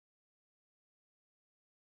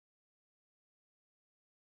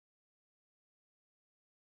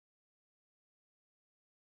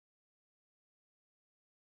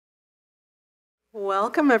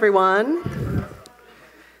Welcome, everyone.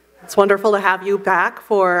 It's wonderful to have you back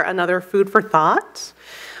for another Food for Thought.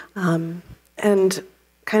 And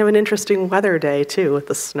kind of an interesting weather day, too, with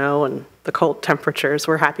the snow and the cold temperatures.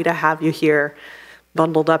 We're happy to have you here,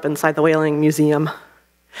 bundled up inside the Whaling Museum.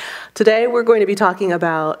 Today, we're going to be talking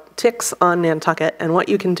about ticks on Nantucket and what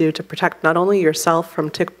you can do to protect not only yourself from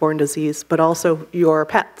tick-borne disease, but also your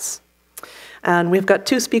pets. And we've got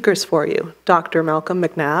two speakers for you, Dr. Malcolm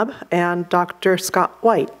MacNab and Dr. Scott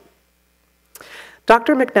White.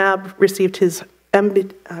 Dr. MacNab received his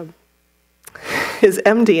MD and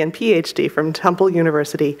PhD from Temple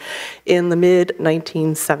University in the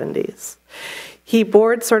mid-1970s. He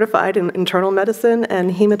board certified in internal medicine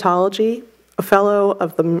and hematology, a fellow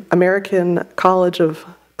of the American College of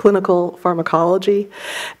Clinical Pharmacology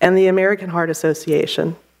and the American Heart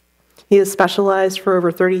Association. He has specialized for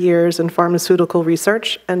over 30 years in pharmaceutical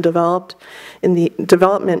research and development in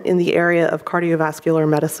the area of cardiovascular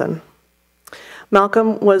medicine.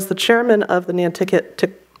 Malcolm was the chairman of the Nantucket,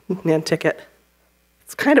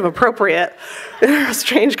 it's kind of appropriate in a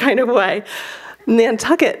strange kind of way,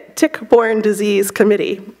 Nantucket Tick-Borne Disease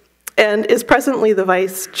Committee, and is presently the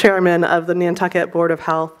vice chairman of the Nantucket Board of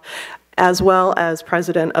Health, as well as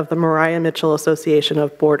president of the Maria Mitchell Association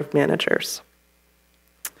of Board of Managers.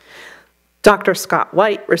 Dr. Scott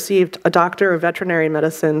White received a Doctor of Veterinary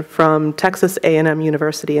Medicine from Texas A&M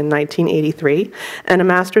University in 1983 and a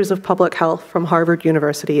Master's of Public Health from Harvard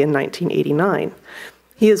University in 1989.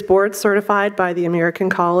 He is board certified by the American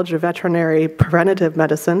College of Veterinary Preventive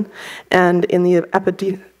Medicine and in the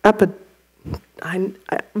epidemiology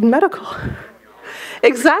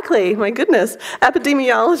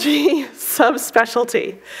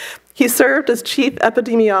subspecialty. He served as chief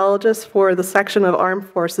epidemiologist for the section of Armed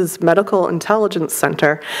Forces Medical Intelligence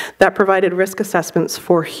Center that provided risk assessments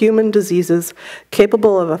for human diseases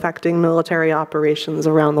capable of affecting military operations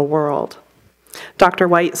around the world. Dr.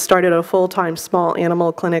 White started a full-time small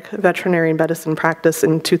animal clinic veterinary medicine practice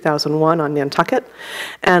in 2001 on Nantucket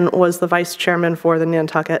and was the vice chairman for the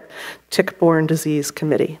Nantucket Tick-Borne Disease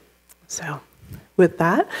Committee. So, with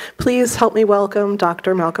that, please help me welcome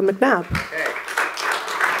Dr. Malcolm MacNab.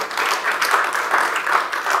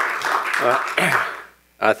 Okay.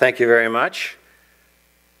 Thank you very much.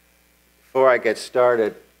 Before I get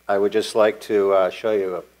started, I would just like to show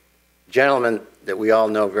you a gentleman that we all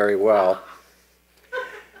know very well.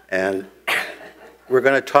 And we're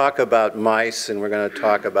going to talk about mice and we're going to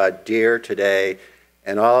talk about deer today.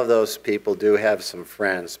 And all of those people do have some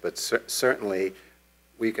friends, but certainly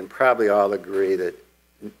we can probably all agree that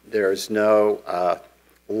there's no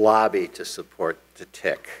lobby to support the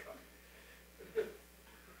tick.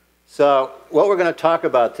 So what we're going to talk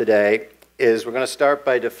about today is we're going to start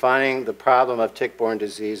by defining the problem of tick-borne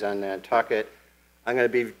disease on Nantucket. I'm going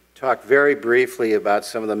to talk very briefly about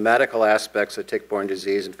some of the medical aspects of tick-borne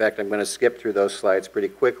disease. In fact, I'm going to skip through those slides pretty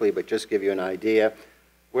quickly, but just give you an idea.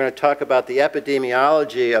 We're going to talk about the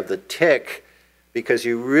epidemiology of the tick because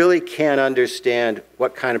you really can't understand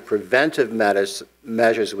what kind of preventive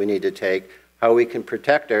measures we need to take, how we can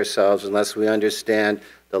protect ourselves unless we understand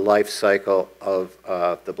the life cycle of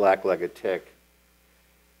the black-legged tick.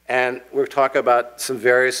 And we'll talk about some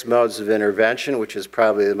various modes of intervention, which is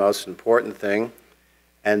probably the most important thing.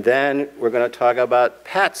 And then we're going to talk about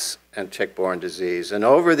pets and tick-borne disease. And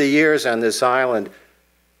over the years on this island,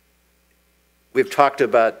 we've talked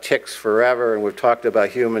about ticks forever, and we've talked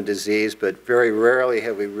about human disease, but very rarely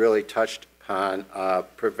have we really touched upon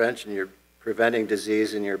preventing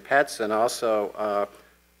disease in your pets and also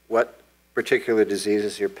what particular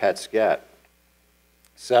diseases your pets get.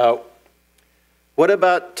 So what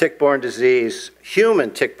about tick-borne disease,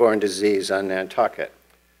 human tick-borne disease on Nantucket?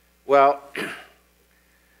 Well,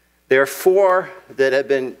 there are 4 that have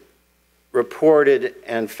been reported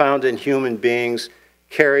and found in human beings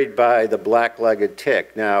carried by the black-legged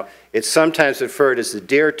tick. Now, it's sometimes referred as the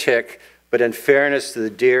deer tick, but in fairness to the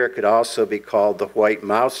deer, it could also be called the white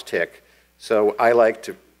mouse tick. So I like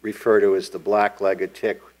to refer to it as the black-legged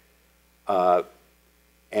tick. And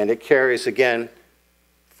it carries, again,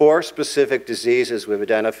 4 specific diseases we've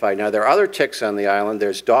identified. Now, there are other ticks on the island.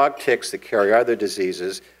 There's dog ticks that carry other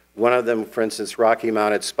diseases. One of them, for instance, Rocky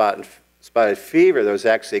Mountain spotted fever. There was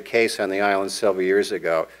actually a case on the island several years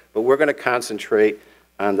ago. But we're going to concentrate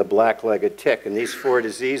on the black-legged tick and these 4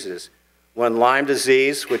 diseases. One, Lyme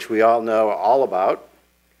disease, which we all know all about,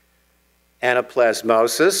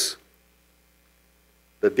 anaplasmosis,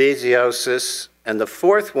 babesiosis, and the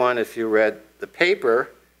 4th one, if you read the paper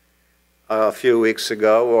a few weeks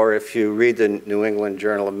ago, or if you read the New England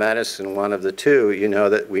Journal of Medicine, one of the 2, you know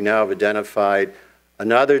that we now have identified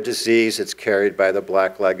another disease that's carried by the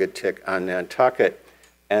black-legged tick on Nantucket,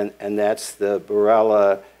 and that's the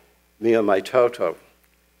Borrelia miyamatoto,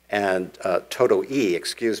 and Toto-E,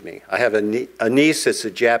 excuse me. I have a niece that's a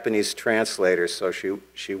Japanese translator, so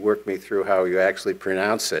she worked me through how you actually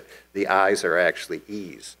pronounce it. The I's are actually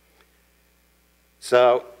E's.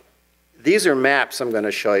 So these are maps I'm going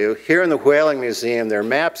to show you. Here in the Whaling Museum, there are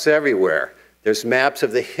maps everywhere. There's maps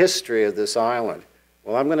of the history of this island.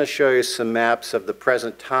 Well, I'm going to show you some maps of the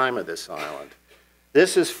present time of this island.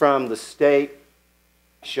 This is from the state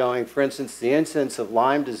showing, for instance, the incidence of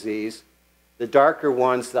Lyme disease. The darker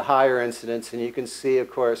ones, the higher incidence, and you can see, of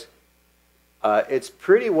course, it's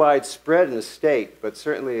pretty widespread in the state, but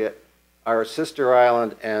certainly at our sister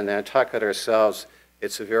island and Nantucket ourselves,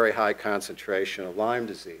 it's a very high concentration of Lyme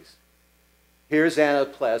disease. Here's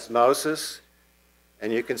anaplasmosis,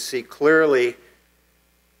 and you can see clearly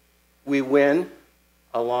we win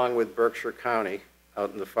along with Berkshire County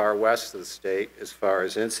out in the far west of the state as far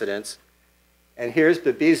as incidence. And here's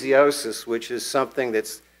babesiosis, which is something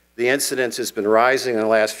that's the incidence has been rising in the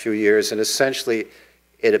last few years, and essentially,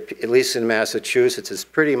 at least in Massachusetts, it's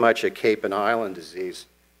pretty much a Cape and Island disease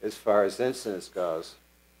as far as incidence goes.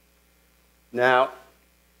 Now,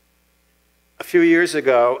 a few years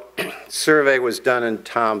ago, a survey was done in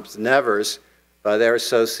Tom's Nevers by their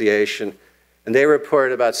association, and they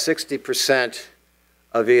reported about 60%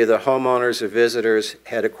 of either the homeowners or visitors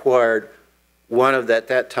had acquired one of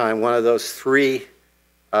those three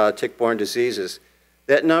tick-borne diseases.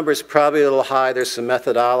 That number is probably a little high. There's some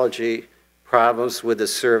methodology problems with the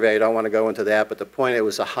survey. I don't want to go into that, but the point, it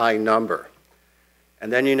was a high number.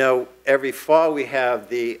 And then, you know, every fall we have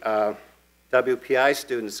the WPI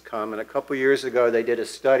students come, and a couple years ago they did a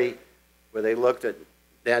study where they looked at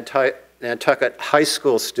Nantucket high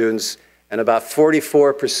school students, and about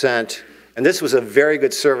 44%, and this was a very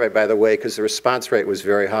good survey, by the way, because the response rate was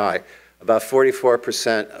very high. About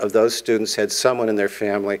 44% of those students had someone in their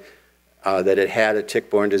family that had had a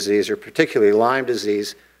tick-borne disease, or particularly Lyme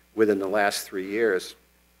disease, within the last 3 years.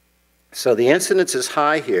 So the incidence is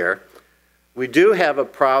high here. We do have a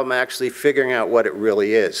problem actually figuring out what it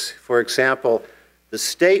really is. For example, the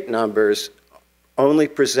state numbers only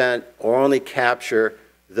present or only capture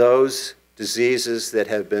those diseases that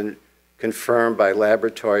have been confirmed by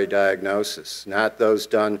laboratory diagnosis, not those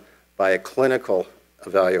done by a clinical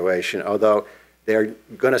evaluation, although they're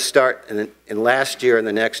going to start in last year and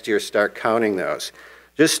the next year start counting those.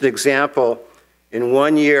 Just an example, in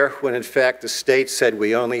 1 year when in fact the state said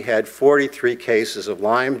we only had 43 cases of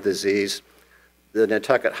Lyme disease, the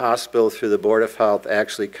Nantucket Hospital through the Board of Health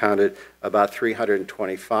actually counted about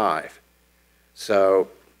 325. So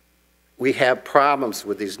we have problems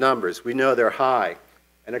with these numbers. We know they're high.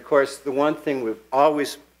 And of course, the one thing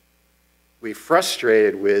we're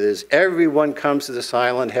frustrated with is everyone comes to this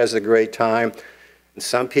island, has a great time, and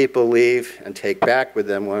some people leave and take back with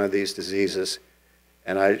them one of these diseases.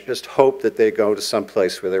 And I just hope that they go to some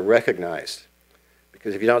place where they're recognized.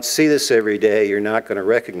 Because if you don't see this every day, you're not going to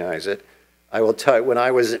recognize it. I will tell you, when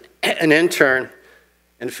I was an intern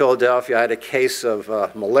in Philadelphia, I had a case of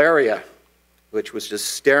malaria, which was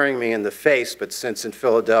just staring me in the face. But since in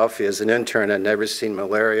Philadelphia as an intern, I'd never seen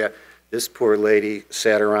malaria, this poor lady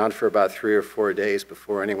sat around for about 3 or 4 days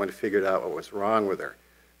before anyone figured out what was wrong with her.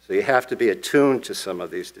 So you have to be attuned to some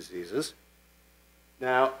of these diseases.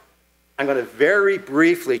 Now, I'm going to very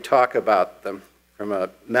briefly talk about them from a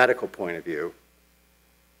medical point of view.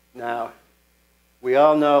 Now, we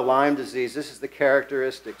all know Lyme disease. This is the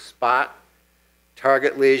characteristic spot,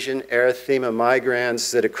 target lesion, erythema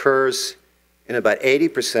migrans that occurs in about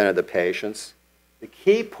 80% of the patients. The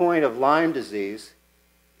key point of Lyme disease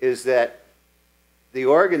is that the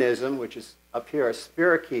organism, which is up here, a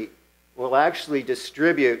spirochete, will actually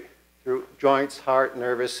distribute through joints, heart,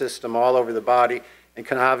 nervous system, all over the body, and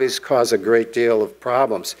can obviously cause a great deal of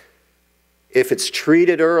problems. If it's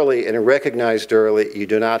treated early and recognized early, you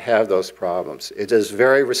do not have those problems. It is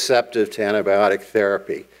very receptive to antibiotic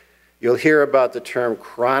therapy. You'll hear about the term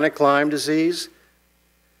chronic Lyme disease.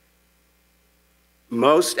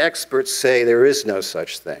 Most experts say there is no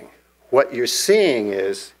such thing. What you're seeing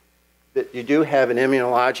is that you do have an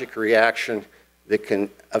immunologic reaction that can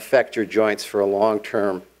affect your joints for a long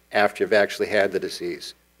term after you've actually had the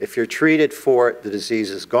disease. If you're treated for it, the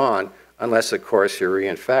disease is gone, unless, of course, you're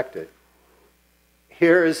reinfected.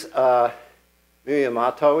 Here's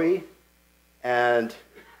miyamatoe, and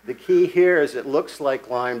the key here is it looks like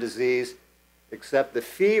Lyme disease, except the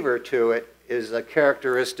fever to it is a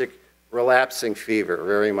characteristic relapsing fever,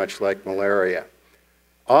 very much like malaria.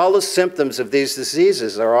 All the symptoms of these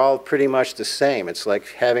diseases are all pretty much the same. It's like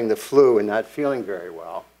having the flu and not feeling very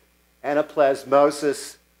well.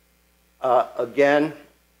 Anaplasmosis, again,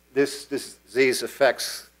 this disease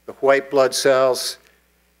affects the white blood cells,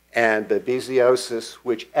 and babesiosis,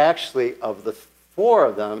 which actually, of the 4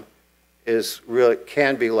 of them,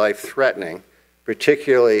 can be life-threatening.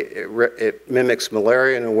 Particularly, it mimics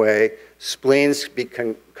malaria in a way. Spleens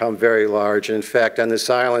become very large. And in fact, on this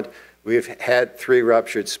island, we've had 3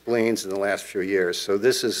 ruptured spleens in the last few years. So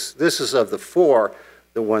this is of the 4,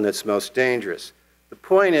 the one that's most dangerous. The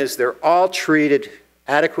point is they're all treated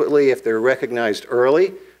adequately if they're recognized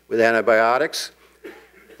early with antibiotics.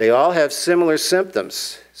 They all have similar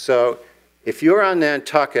symptoms. So if you're on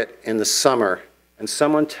Nantucket in the summer and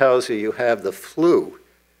someone tells you you have the flu,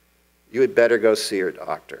 you had better go see your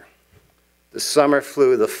doctor. The summer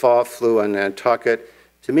flu, the fall flu on Nantucket,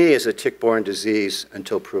 to me is a tick-borne disease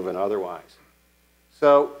until proven otherwise.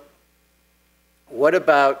 So what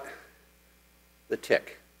about the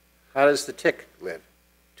tick? How does the tick live?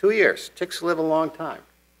 2 years. Ticks live a long time,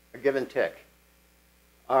 a given tick.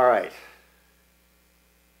 All right.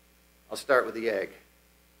 I'll start with the egg.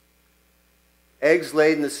 Eggs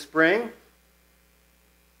laid in the spring.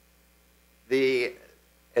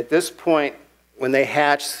 At this point, when they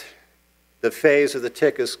hatch, the phase of the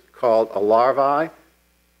tick is called a larvae.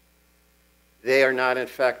 They are not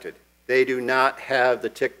infected. They do not have the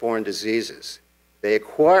tick-borne diseases. They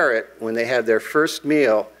acquire it when they have their first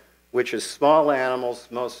meal, which is small animals.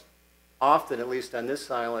 Most often, at least on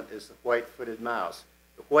this island, is the white-footed mouse.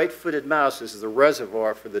 The white-footed mouse is the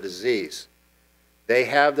reservoir for the disease. They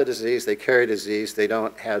have the disease, they carry disease, they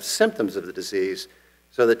don't have symptoms of the disease,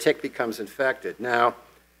 so the tick becomes infected. Now,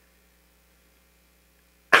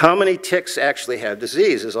 how many ticks actually have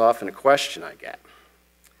disease is often a question I get.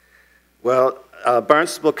 Well,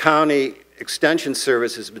 Barnstable County Extension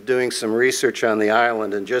Service has been doing some research on the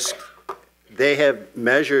island, and they have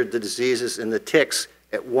measured the diseases in the ticks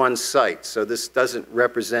at one site. So this doesn't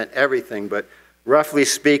represent everything, but roughly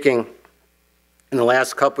speaking, in the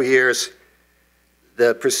last couple years,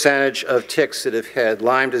 the percentage of ticks that have had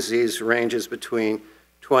Lyme disease ranges between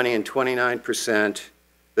 20 and 29%.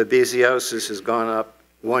 Babesiosis has gone up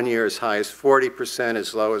 1 year as high as 40%,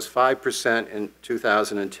 as low as 5% in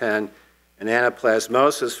 2010. And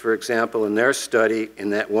anaplasmosis, for example, in their study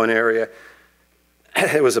in that one area,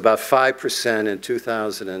 it was about 5% in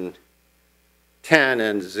 2010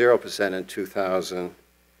 and 0% in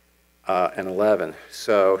 2011.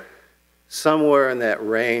 So somewhere in that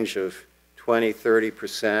range of 20,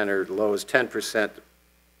 30%, or as low as 10%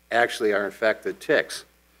 actually are infected ticks.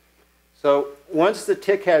 So once the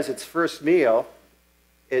tick has its first meal,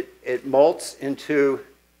 it molts into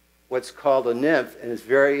what's called a nymph and is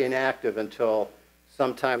very inactive until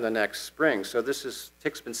sometime the next spring. So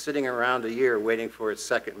tick's been sitting around a year waiting for its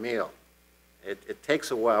second meal. It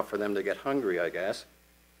takes a while for them to get hungry, I guess.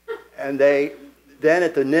 And then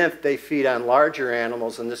at the nymph, they feed on larger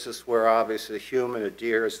animals, and this is where obviously a human, a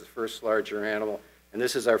deer is the first larger animal, and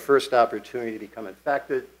this is our first opportunity to become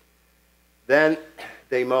infected. Then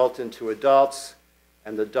they molt into adults,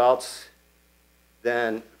 and the adults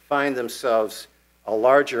then find themselves a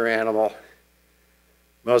larger animal.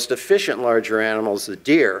 Most efficient larger animal is the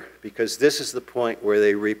deer, because this is the point where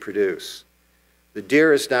they reproduce. The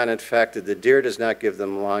deer is not infected. The deer does not give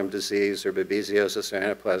them Lyme disease or babesiosis or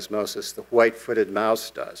anaplasmosis. The white-footed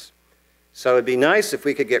mouse does. So it'd be nice if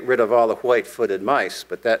we could get rid of all the white-footed mice,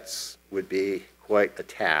 but that would be quite a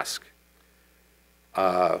task.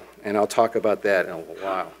 And I'll talk about that in a little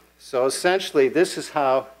while. So essentially, this is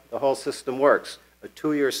how the whole system works. A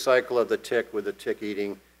 2-year cycle of the tick with the tick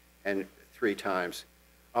eating and 3 times.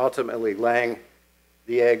 Ultimately laying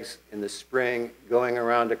the eggs in the spring, going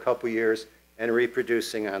around a couple years, and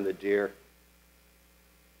reproducing on the deer.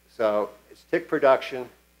 So it's tick production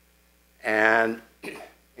and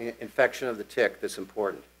infection of the tick that's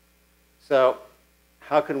important. So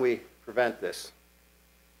how can we prevent this?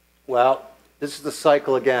 Well, this is the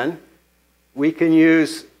cycle again. We can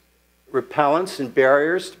use repellents and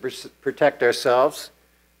barriers to protect ourselves.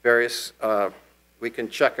 We can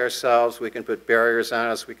check ourselves, we can put barriers on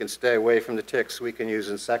us, we can stay away from the ticks, we can use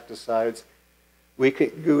insecticides.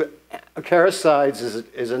 Acaricides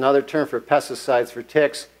is another term for pesticides for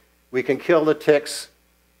ticks. We can kill the ticks,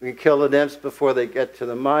 we can kill the nymphs before they get to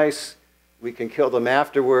the mice, we can kill them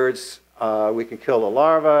afterwards, we can kill the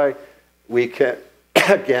larvae, we can,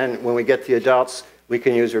 again, when we get the adults, we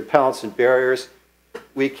can use repellents and barriers.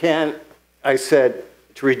 We can, I said,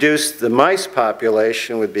 to reduce the mice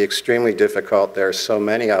population would be extremely difficult. There are so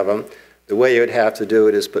many of them. The way you would have to do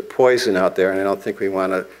it is put poison out there, and I don't think we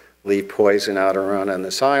want to leave poison out around on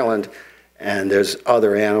this island. And there's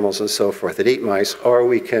other animals and so forth that eat mice. Or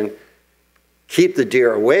we can keep the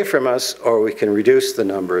deer away from us, or we can reduce the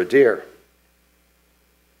number of deer.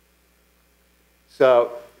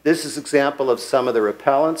 So this is an example of some of the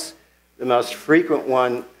repellents. The most frequent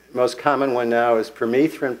one, most common one now is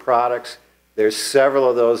permethrin products. There's several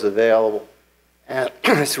of those available, and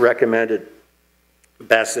it's recommended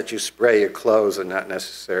best that you spray your clothes and not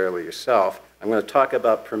necessarily yourself. I'm going to talk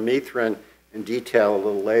about permethrin in detail a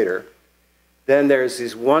little later. Then there's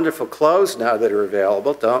these wonderful clothes now that are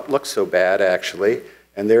available. Don't look so bad, actually.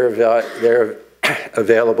 And they're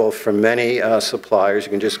available from many suppliers.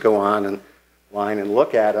 You can just go online and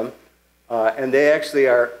look at them. And they actually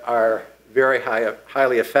are very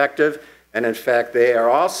highly effective. And in fact, they are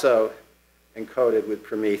also encoded with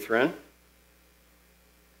permethrin.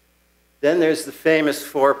 Then there's the famous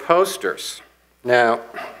 4 posters. Now,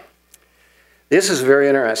 this is very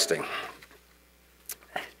interesting.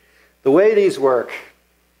 The way these work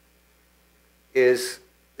is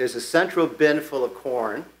there's a central bin full of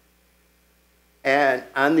corn, and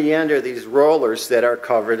on the end are these rollers that are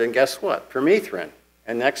covered in, guess what? Permethrin.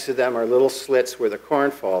 And next to them are little slits where the corn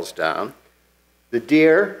falls down. The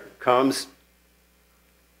deer comes,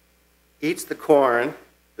 eats the corn,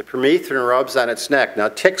 the permethrin rubs on its neck. Now,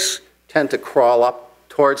 ticks tend to crawl up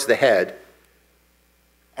towards the head,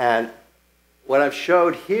 and what I've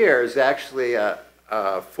showed here is actually a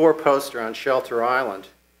 4-poster on Shelter Island,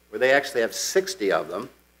 where they actually have 60 of them.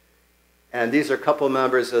 And these are a couple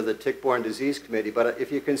members of the Tick-Borne Disease Committee. But if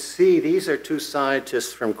you can see, these are 2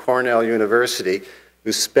 scientists from Cornell University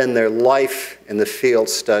who spend their life in the field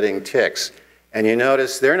studying ticks. And you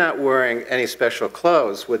notice they're not wearing any special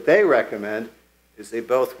clothes. What they recommend is they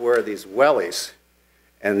both wear these wellies.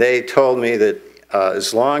 And they told me that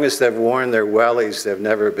as long as they've worn their wellies, they've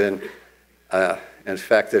never been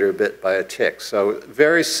infected or bit by a tick. So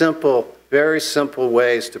very simple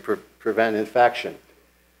ways to prevent infection.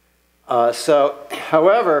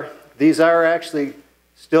 However, these are actually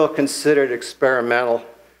still considered experimental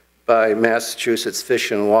by Massachusetts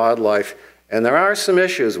Fish and Wildlife, and there are some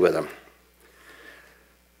issues with them.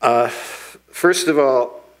 First of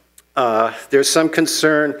all, there's some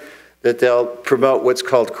concern that they'll promote what's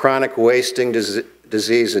called chronic wasting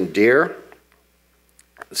disease in deer.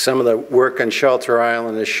 Some of the work on Shelter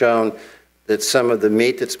Island has shown that some of the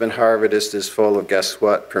meat that's been harvested is full of, guess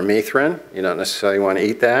what, permethrin. You don't necessarily want to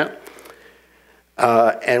eat that.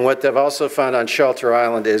 And what they've also found on Shelter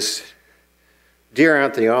Island is deer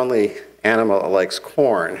aren't the only animal that likes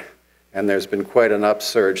corn, and there's been quite an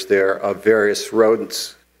upsurge there of various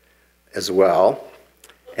rodents as well.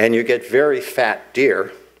 And you get very fat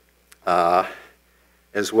deer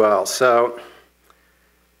as well. So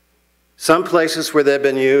some places where they've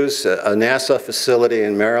been used, a NASA facility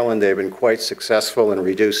in Maryland, they've been quite successful in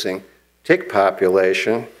reducing tick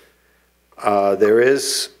population. There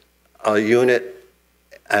is a unit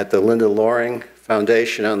at the Linda Loring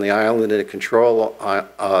Foundation on the island and a control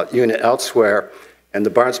unit elsewhere, and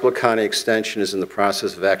the Barnstable County Extension is in the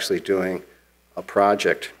process of actually doing a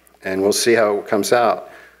project, and we'll see how it comes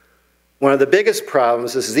out. One of the biggest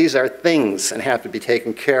problems is these are things and have to be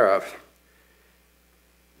taken care of.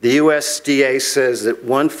 The USDA says that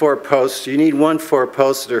you need one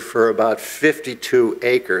 4-poster for about 52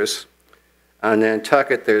 acres. On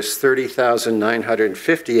Nantucket, there's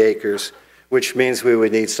 30,950 acres, which means we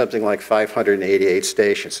would need something like 588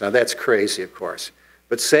 stations. Now, that's crazy, of course.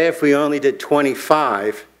 But say if we only did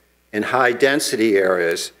 25 in high-density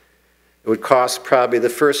areas, it would cost probably the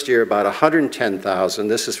first year about $110,000.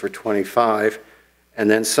 This is for 25. And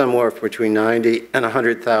then somewhere between $90,000 and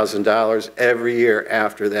 $100,000 every year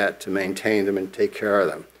after that to maintain them and take care of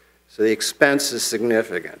them. So the expense is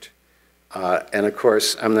significant. And of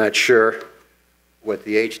course, I'm not sure what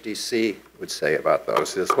the HDC would say about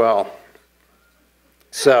those as well.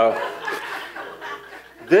 So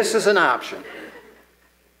this is an option.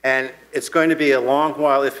 And it's going to be a long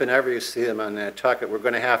while, if and ever you see them on Nantucket. We're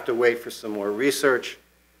going to have to wait for some more research,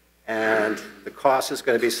 and the cost is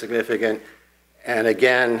going to be significant. And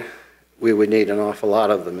again, we would need an awful lot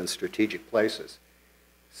of them in strategic places.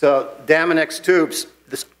 So Daminex tubes,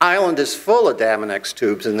 this island is full of Daminex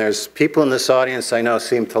tubes, and there's people in this audience I know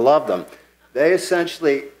seem to love them. They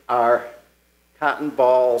essentially are cotton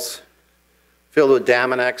balls filled with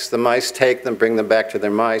Daminex. The mice take them, bring them back to their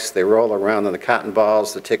mice. They roll around in the cotton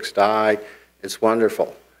balls. The ticks die. It's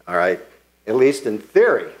wonderful, all right, at least in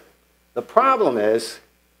theory. The problem is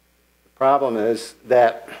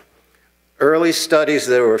that early studies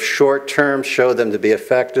that were short-term showed them to be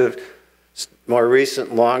effective. More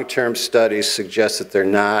recent long-term studies suggest that they're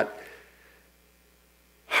not.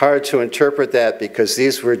 Hard to interpret that because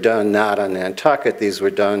these were done not on Nantucket. These were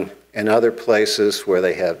done and other places where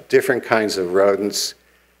they have different kinds of rodents.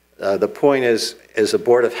 The point is, as a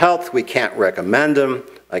Board of Health, we can't recommend them.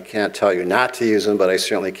 I can't tell you not to use them, but I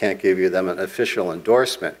certainly can't give you them an official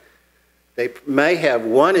endorsement. They may have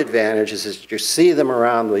one advantage is that you see them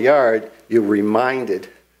around the yard, you're reminded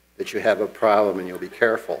that you have a problem and you'll be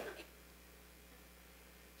careful.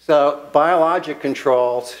 So biologic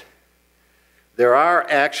controls, there are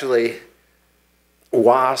actually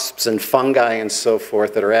wasps and fungi and so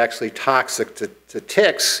forth that are actually toxic to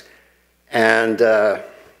ticks, and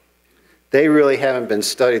they really haven't been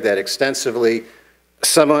studied that extensively.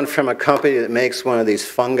 Someone from a company that makes one of these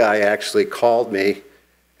fungi actually called me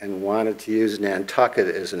and wanted to use Nantucket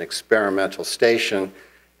as an experimental station.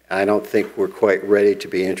 I don't think we're quite ready to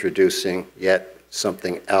be introducing yet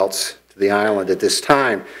something else to the island at this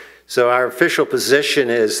time. So our official position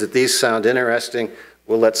is that these sound interesting.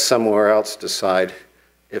 We'll let somewhere else decide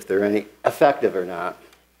if they're any effective or not.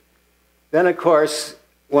 Then, of course,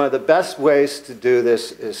 one of the best ways to do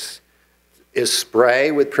this is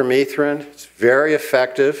spray with permethrin. It's very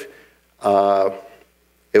effective.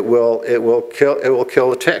 It will kill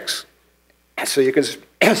the ticks. So you can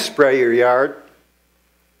spray your yard.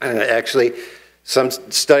 And actually, some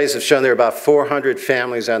studies have shown there are about 400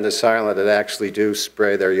 families on this island that actually do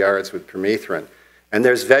spray their yards with permethrin. And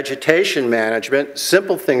there's vegetation management,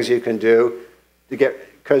 simple things you can do to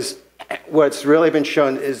get, because what's really been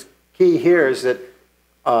shown is key here is that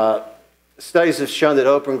studies have shown that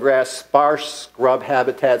open grass, sparse scrub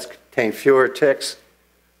habitats contain fewer ticks.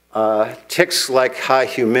 Ticks like high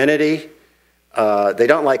humidity. They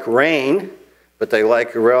don't like rain, but they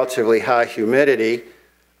like a relatively high humidity.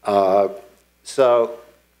 So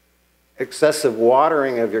excessive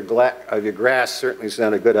watering of your grass certainly is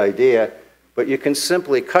not a good idea, but you can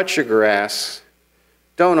simply cut your grass,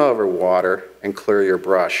 don't overwater, and clear your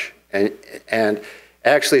brush. And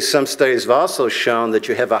actually some studies have also shown that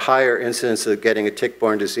you have a higher incidence of getting a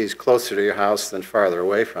tick-borne disease closer to your house than farther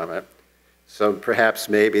away from it. So perhaps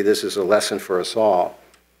maybe this is a lesson for us all.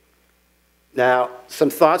 Now, some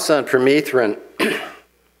thoughts on permethrin.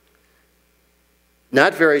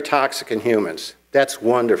 Not very toxic in humans. That's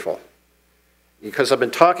wonderful. Because I've been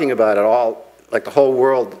talking about it all, like the whole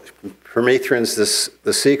world, permethrin's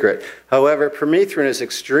the secret. However, permethrin is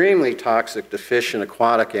extremely toxic to fish and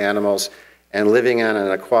aquatic animals, and living on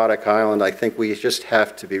an aquatic island, I think we just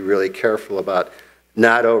have to be really careful about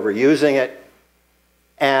not overusing it.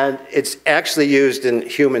 And it's actually used in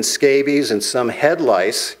human scabies and some head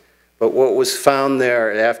lice, but what was found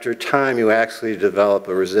there, after time, you actually develop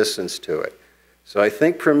a resistance to it. So I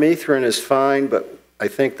think permethrin is fine, but I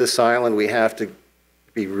think this island we have to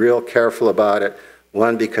be real careful about it.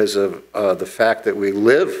 One, because of the fact that we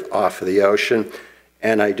live off of the ocean,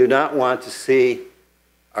 and I do not want to see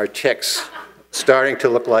our ticks starting to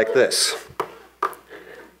look like this.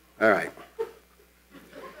 All right.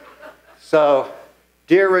 So,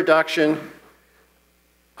 deer reduction,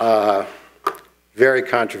 very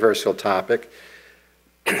controversial topic.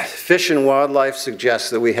 Fish and Wildlife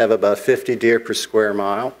suggests that we have about 50 deer per square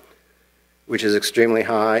mile, which is extremely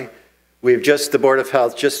high. The Board of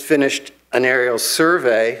Health just finished an aerial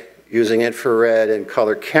survey using infrared and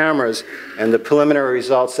color cameras, and the preliminary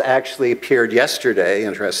results actually appeared yesterday,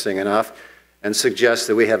 interesting enough, and suggest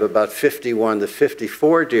that we have about 51 to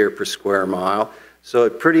 54 deer per square mile. So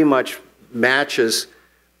it pretty much matches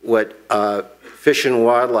what Fish and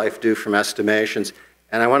Wildlife do from estimations.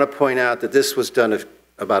 And I want to point out that this was done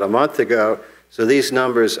about a month ago, so these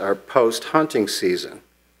numbers are post-hunting season,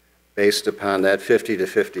 based upon that 50 to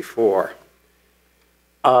 54.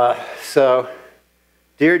 So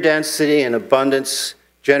deer density and abundance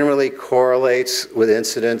generally correlates with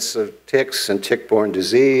incidence of ticks and tick-borne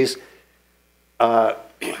disease.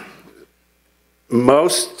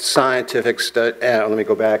 Most scientific studies, let me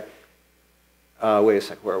go back. Wait a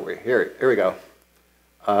second, where are we? Here we go.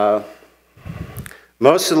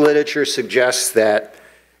 Most of the literature suggests that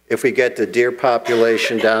if we get the deer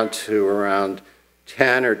population down to around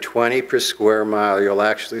 10 or 20 per square mile, you'll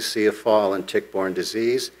actually see a fall in tick-borne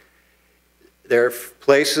disease. There are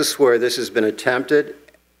places where this has been attempted,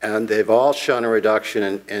 and they've all shown a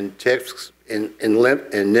reduction in ticks, in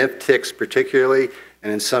nymph ticks particularly,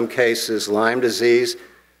 and in some cases Lyme disease.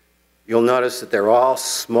 You'll notice that they're all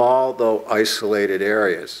small, though isolated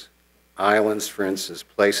areas. Islands, for instance,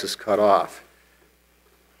 places cut off.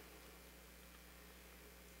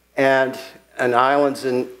 And islands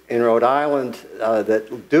in Rhode Island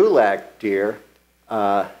that do lack deer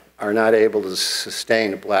are not able to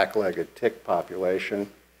sustain a black-legged tick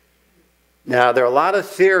population. Now, there are a lot of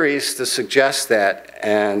theories to suggest that,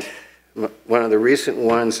 and one of the recent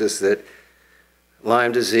ones is that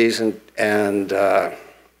Lyme disease and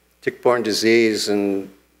tick-borne disease and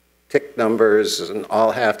tick numbers and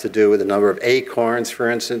all have to do with the number of acorns, for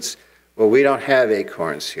instance. Well, we don't have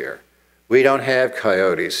acorns here. We don't have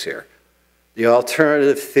coyotes here. The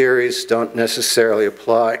alternative theories don't necessarily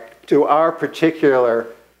apply to our particular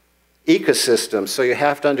ecosystem, so you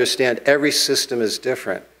have to understand every system is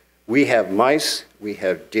different. We have mice, we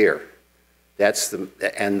have deer.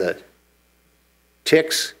 And the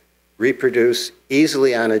ticks reproduce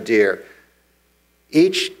easily on a deer.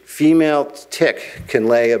 Each female tick can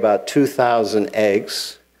lay about 2,000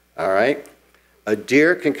 eggs, all right? A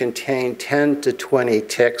deer can contain 10 to 20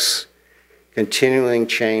 ticks, continuing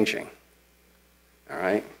changing, all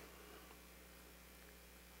right?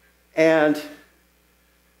 And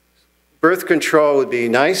birth control would be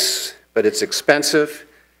nice, but it's expensive.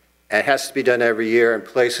 It has to be done every year, and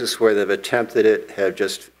places where they've attempted it have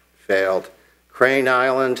just failed. Crane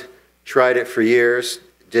Island tried it for years,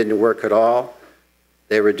 didn't work at all.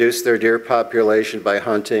 They reduced their deer population by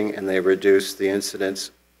hunting, and they reduced the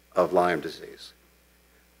incidence of Lyme disease.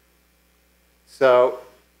 So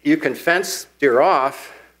you can fence deer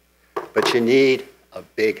off, but you need a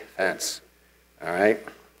big fence, all right?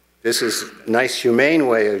 This is a nice, humane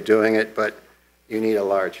way of doing it, but you need a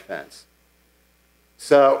large fence.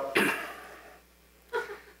 So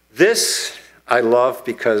this I love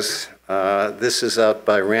because this is up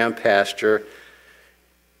by Ram Pasture.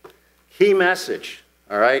 Key message.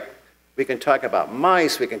 All right? We can talk about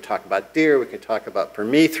mice, we can talk about deer, we can talk about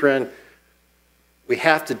permethrin. We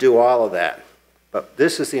have to do all of that. But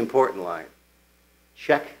this is the important line.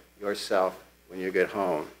 Check yourself when you get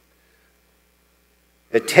home.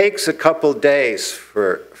 It takes a couple days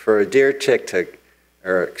for a deer tick to,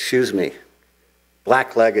 or excuse me,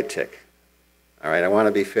 black-legged tick. All right, I want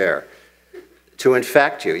to be fair. To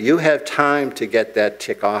infect you. You have time to get that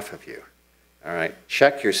tick off of you. All right,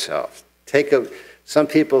 check yourself. Some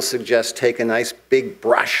people suggest take a nice big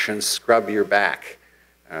brush and scrub your back.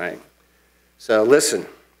 All right. So listen,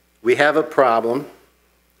 we have a problem.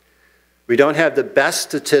 We don't have the best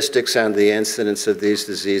statistics on the incidence of these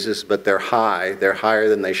diseases, but they're high. They're higher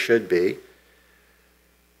than they should be.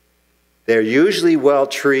 They're usually well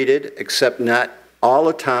treated, except not all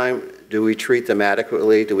the time do we treat them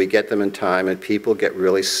adequately, do we get them in time, and people get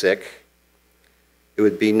really sick. It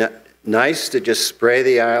would be nice to just spray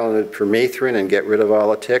the island with permethrin and get rid of all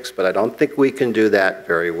the ticks, but I don't think we can do that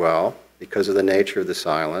very well because of the nature of this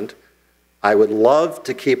island. I would love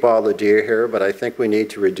to keep all the deer here, but I think we need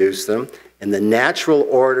to reduce them. In the natural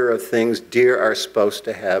order of things, deer are supposed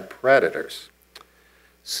to have predators.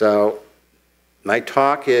 So my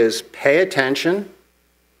talk is pay attention,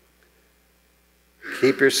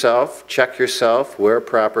 keep yourself, check yourself, wear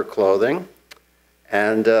proper clothing,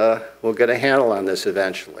 and we'll get a handle on this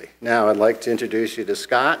eventually. Now, I'd like to introduce you to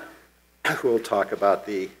Scott, who will talk about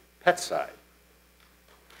the pet side.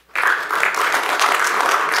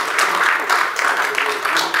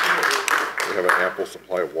 We have an ample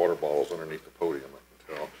supply of water bottles underneath the podium, I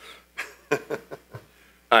can tell.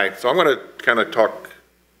 All right, so I'm going to kind of talk.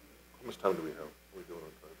 How much time do we have? What are we doing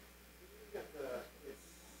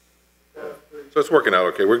on time? So it's working out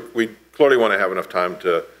okay. We clearly want to have enough time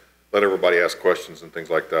to let everybody ask questions and things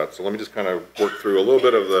like that. So let me just kind of work through a little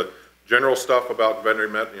bit of the general stuff about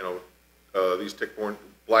veterinary these tick-borne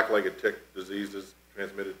black-legged tick diseases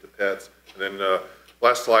transmitted to pets. And then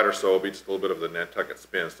last slide or so will be just a little bit of the Nantucket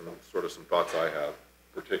spin, some thoughts I have,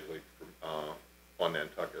 particularly on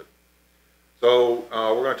Nantucket. So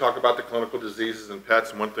we're going to talk about the clinical diseases in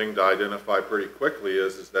pets. And one thing to identify pretty quickly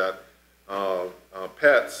is that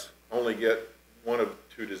pets only get one of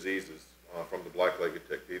two diseases from the black-legged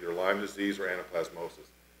tick, either Lyme disease or anaplasmosis.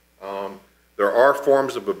 There are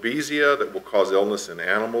forms of babesia that will cause illness in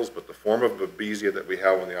animals, but the form of babesia that we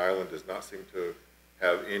have on the island does not seem to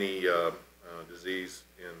have any disease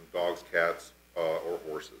in dogs, cats, or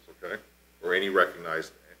horses, okay? Or any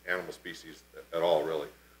recognized animal species at all, really.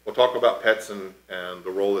 We'll talk about pets and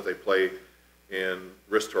the role that they play in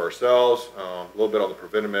risk to ourselves, a little bit on the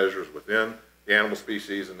preventive measures within the animal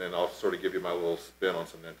species, and then I'll sort of give you my little spin on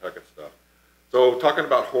some Nantucket stuff. So talking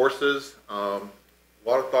about horses, a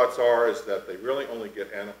lot of thoughts is that they really only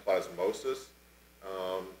get anaplasmosis.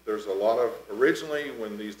 There's a lot of, originally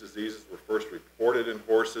when these diseases were first reported in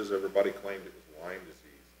horses, everybody claimed it was Lyme disease.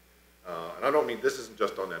 And I don't mean, this isn't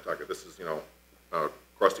just on Nantucket, this is,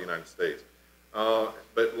 across the United States.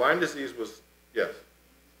 But Lyme disease was, yes.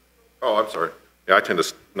 Oh, I'm sorry. Yeah, I tend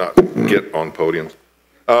to not get on podiums.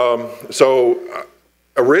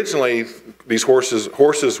 Originally, these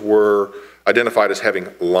horses were identified as having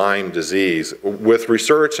Lyme disease. With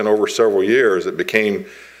research and over several years, it became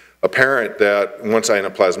apparent that once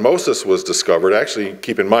anaplasmosis was discovered, actually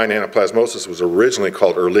keep in mind anaplasmosis was originally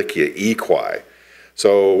called Ehrlichia equi.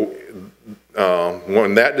 So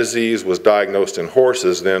when that disease was diagnosed in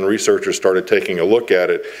horses, then researchers started taking a look at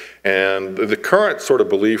it. And the current sort of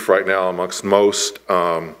belief right now amongst most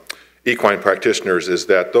equine practitioners is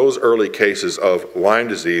that those early cases of Lyme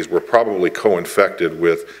disease were probably co-infected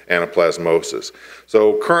with anaplasmosis.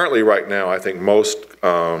 So currently right now, I think most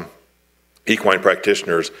equine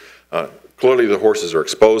practitioners, clearly the horses are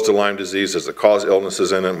exposed to Lyme disease. Does it cause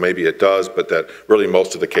illnesses in them? Maybe it does, but that really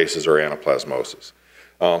most of the cases are anaplasmosis.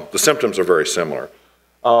 The symptoms are very similar.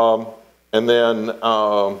 So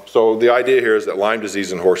the idea here is that Lyme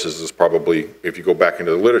disease in horses is probably, if you go back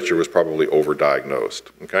into the literature, was probably overdiagnosed,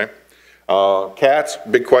 okay? Cats,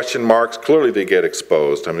 big question marks. Clearly they get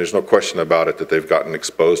exposed. I mean, there's no question about it that they've gotten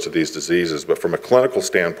exposed to these diseases, but from a clinical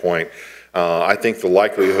standpoint, I think the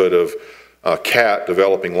likelihood of a cat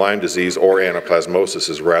developing Lyme disease or anaplasmosis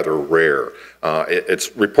is rather rare.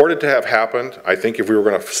 It's reported to have happened. I think if we were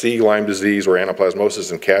going to see Lyme disease or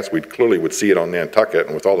anaplasmosis in cats, we clearly would see it on Nantucket,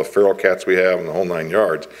 and with all the feral cats we have and the whole 9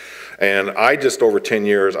 yards. And I just, over 10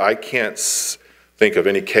 years, I can't think of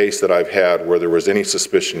any case that I've had where there was any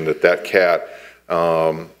suspicion that that cat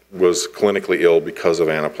was clinically ill because of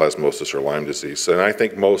anaplasmosis or Lyme disease. And I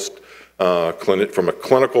think most, from a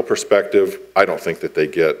clinical perspective, I don't think that they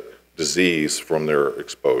get disease from their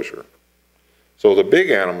exposure. So the big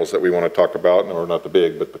animals that we want to talk about, or not the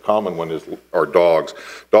big, but the common one are dogs.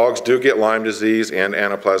 Dogs do get Lyme disease and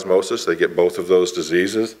anaplasmosis. They get both of those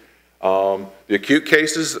diseases. The acute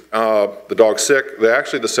cases, the dog's sick,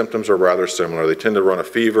 the symptoms are rather similar. They tend to run a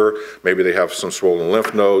fever, maybe they have some swollen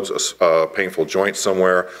lymph nodes, a painful joint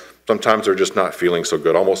somewhere. Sometimes they're just not feeling so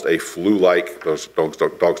good, almost a flu-like, those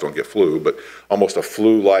dogs don't get flu, but almost a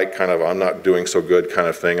flu-like kind of I'm not doing so good kind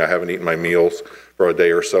of thing. I haven't eaten my meals for a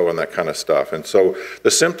day or so and that kind of stuff. And so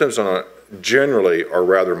the symptoms generally are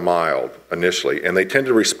rather mild initially, and they tend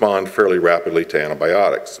to respond fairly rapidly to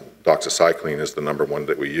antibiotics. Doxycycline is the #1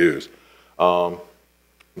 that we use.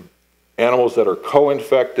 Animals that are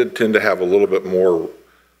co-infected tend to have a little bit more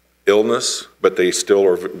illness, but they still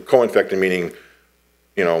are co-infected, meaning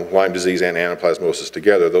Lyme disease and anaplasmosis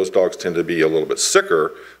together. Those dogs tend to be a little bit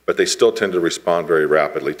sicker, but they still tend to respond very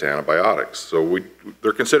rapidly to antibiotics. So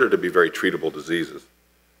they're considered to be very treatable diseases.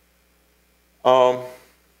 The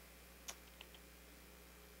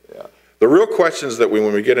real questions that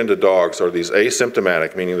when we get into dogs are these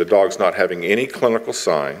asymptomatic, meaning the dog's not having any clinical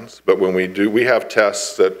signs, but when we have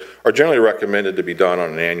tests that are generally recommended to be done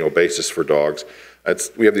on an annual basis for dogs.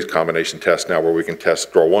 We have these combination tests now where we can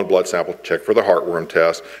draw one blood sample, check for the heartworm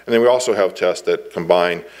test, and then we also have tests that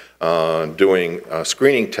combine doing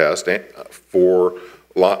screening tests for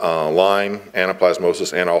Lyme,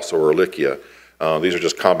 anaplasmosis, and also Ehrlichia. These are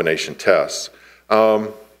just combination tests.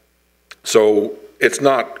 So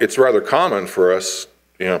it's rather common for us,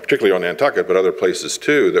 particularly on Nantucket, but other places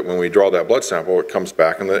too, that when we draw that blood sample, it comes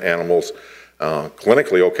back and the animal's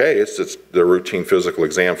clinically okay. It's the routine physical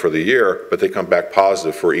exam for the year, but they come back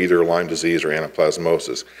positive for either Lyme disease or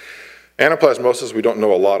anaplasmosis. Anaplasmosis, we don't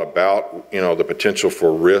know a lot about, the potential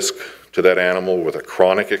for risk to that animal with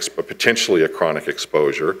potentially a chronic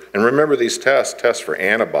exposure. And remember, these tests for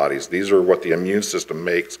antibodies. These are what the immune system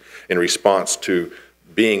makes in response to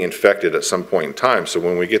being infected at some point in time. So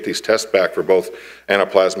when we get these tests back for both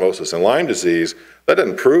anaplasmosis and Lyme disease, that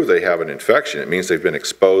doesn't prove they have an infection. It means they've been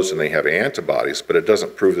exposed and they have antibodies, but it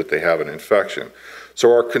doesn't prove that they have an infection.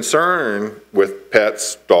 So our concern with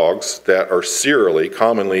pets, dogs, that are serially,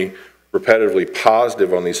 commonly, repetitively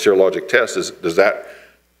positive on these serologic tests is, does that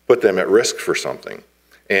put them at risk for something?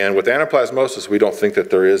 And with anaplasmosis, we don't think that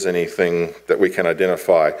there is anything that we can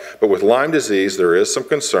identify. But with Lyme disease, there is some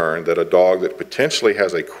concern that a dog that potentially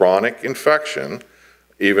has a chronic infection,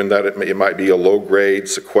 even that it might be a low-grade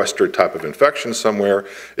sequestered type of infection somewhere,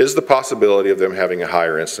 is the possibility of them having a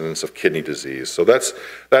higher incidence of kidney disease. So that's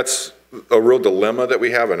a real dilemma that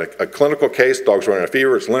we have. In a clinical case, dog's running a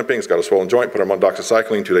fever, it's limping, it's got a swollen joint, put them on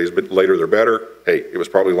doxycycline, 2 days later they're better. Hey, it was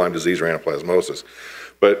probably Lyme disease or anaplasmosis.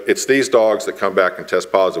 But it's these dogs that come back and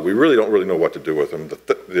test positive. We really don't know what to do with them.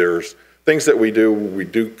 There's things that we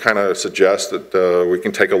do kind of suggest that we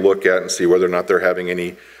can take a look at and see whether or not they're having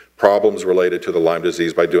any problems related to the Lyme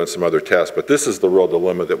disease by doing some other tests. But this is the real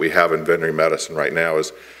dilemma that we have in veterinary medicine right now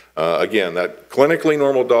is, again, that clinically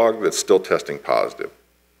normal dog that's still testing positive.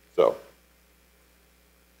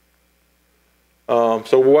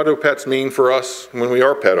 So what do pets mean for us when we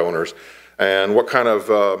are pet owners? And what kind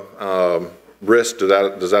of risk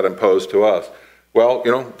does that impose to us? Well,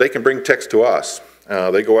 they can bring ticks to us.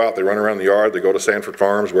 They go out, they run around the yard, they go to Sanford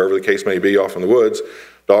Farms, wherever the case may be off in the woods.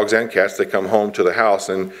 dogs and cats, they come home to the house,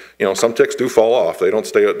 and some ticks do fall off. They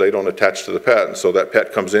don't attach to the pet, and so that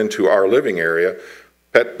pet comes into our living area.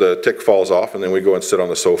 The tick falls off, and then we go and sit on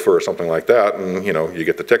the sofa or something like that, and you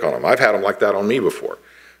get the tick on them. I've had them like that on me before.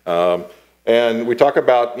 And we talk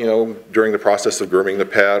about, during the process of grooming the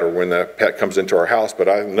pet or when the pet comes into our house, but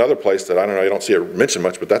another place that I don't know, you don't see it mentioned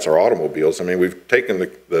much, but that's our automobiles. I mean, we've taken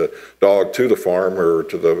the dog to the farm or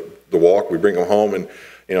to the walk, we bring them home, and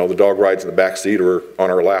the dog rides in the back seat or on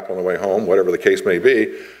our lap on the way home, whatever the case may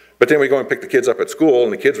be. But then we go and pick the kids up at school,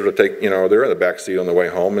 and the kids would take, they're in the back seat on the way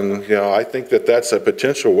home, and I think that that's a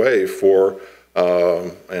potential way for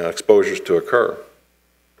exposures to occur.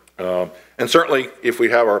 And certainly, if we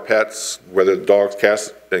have our pets, whether dogs,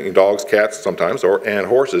 cats sometimes, and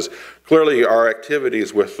horses, clearly our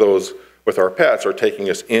activities with our pets are taking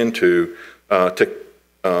us into tick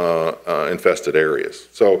infested areas.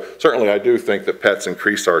 So certainly, I do think that pets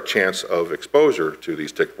increase our chance of exposure to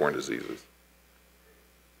these tick-borne diseases.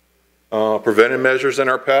 Preventive measures in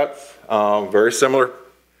our pets, very similar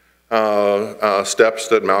steps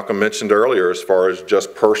that Malcolm mentioned earlier as far as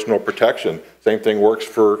just personal protection. Same thing works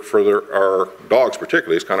for our dogs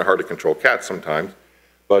particularly. It's kind of hard to control cats sometimes.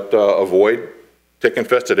 But avoid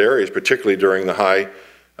tick-infested areas, particularly during the high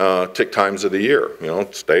tick times of the year.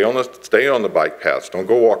 Stay on the bike paths. Don't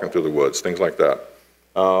go walking through the woods, things like that.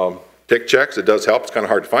 Tick checks, it does help. It's kind of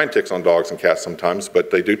hard to find ticks on dogs and cats sometimes,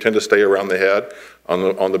 but they do tend to stay around the head,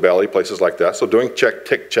 on the belly, places like that. So doing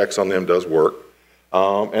tick checks on them does work.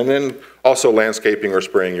 And then also landscaping or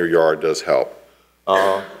spraying your yard does help.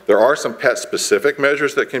 There are some pet-specific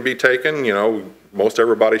measures that can be taken. Most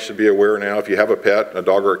everybody should be aware now, if you have a pet, a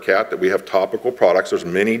dog or a cat, that we have topical products. There's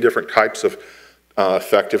many different types of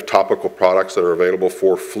effective topical products that are available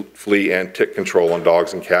for flea and tick control on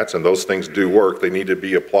dogs and cats, and those things do work. They need to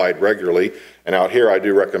be applied regularly. And out here, I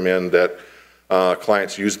do recommend that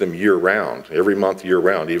clients use them year-round, every month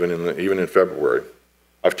year-round, even in February.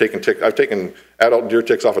 I've taken adult deer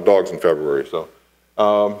ticks off of dogs in February. So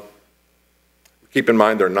keep in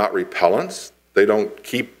mind they're not repellents. They don't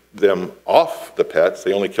keep them off the pets.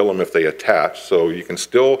 They only kill them if they attach. So you can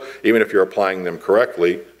still, even if you're applying them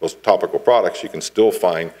correctly, those topical products, you can still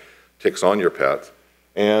find ticks on your pets.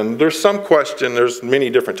 And there's some question, there's many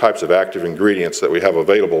different types of active ingredients that we have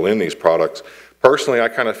available in these products. Personally, I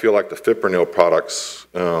kind of feel like the fipronil products,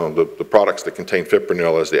 the products that contain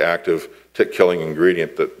fipronil as the active tick-killing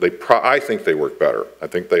ingredient, that I think they work better. I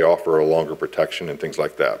think they offer a longer protection and things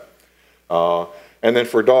like that. And then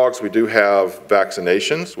for dogs, we do have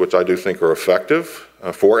vaccinations, which I do think are effective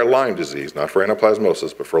for Lyme disease, not for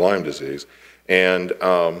anaplasmosis, but for Lyme disease. And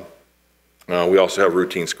we also have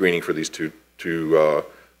routine screening for these two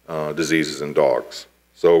diseases in dogs.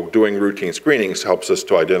 So doing routine screenings helps us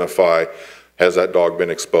to identify, has that dog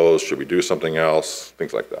been exposed? Should we do something else?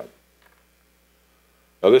 Things like that.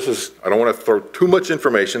 Now this is, I don't want to throw too much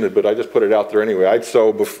information, but I just put it out there anyway.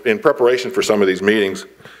 So in preparation for some of these meetings,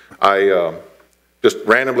 I just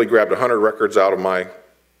randomly grabbed 100 records out of my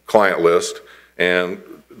client list and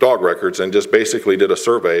dog records and just basically did a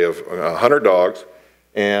survey of 100 dogs,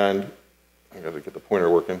 and I got to get the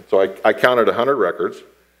pointer working. So I counted 100 records,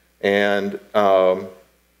 and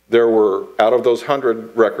there were, out of those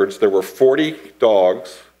 100 records, there were 40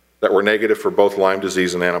 dogs that were negative for both Lyme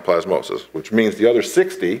disease and anaplasmosis, which means the other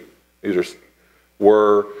 60,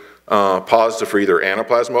 were positive for either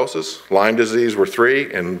anaplasmosis, Lyme disease were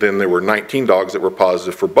 3, and then there were 19 dogs that were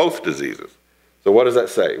positive for both diseases. So what does that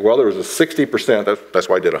say? Well, there was a 60%, that's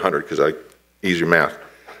why I did 100, because easy math.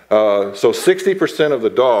 So 60% of the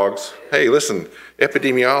dogs, hey, listen,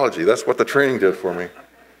 epidemiology, that's what the training did for me.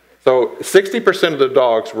 So 60% of the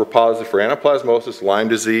dogs were positive for anaplasmosis, Lyme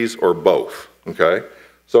disease, or both, okay?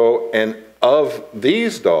 So, and of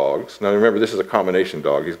these dogs, now remember this is a combination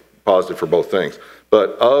dog, he's positive for both things,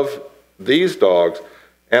 but of these dogs,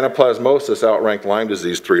 anaplasmosis outranked Lyme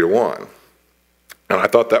disease 3-1. And I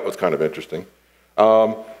thought that was kind of interesting.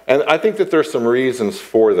 And I think that there's some reasons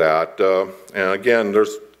for that. And again,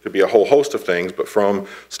 could be a whole host of things, but from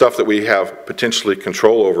stuff that we have potentially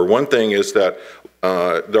control over. One thing is that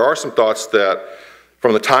there are some thoughts that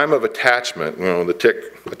from the time of attachment, the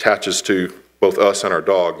tick attaches to both us and our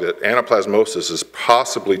dog, that anaplasmosis is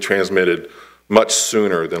possibly transmitted much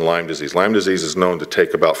sooner than Lyme disease. Lyme disease is known to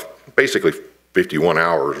take about basically 51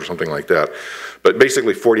 hours or something like that, but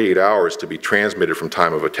basically 48 hours to be transmitted from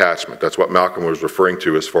time of attachment. That's what Malcolm was referring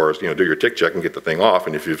to as far as, do your tick check and get the thing off,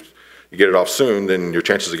 and if you get it off soon, then your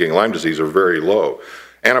chances of getting Lyme disease are very low.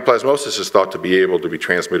 Anaplasmosis is thought to be able to be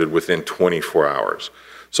transmitted within 24 hours.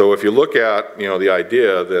 So if you look at, the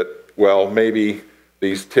idea that, well, maybe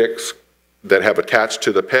these ticks that have attached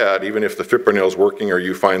to the pet, even if the fipronil is working or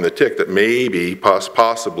you find the tick, that maybe,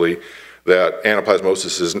 possibly, that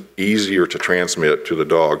anaplasmosis is easier to transmit to the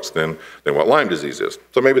dogs than what Lyme disease is.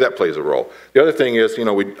 So maybe that plays a role. The other thing is,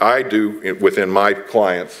 I do, within my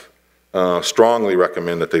clients, strongly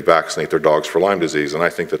recommend that they vaccinate their dogs for Lyme disease, and I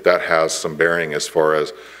think that that has some bearing as far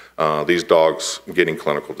as these dogs getting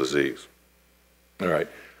clinical disease. All right.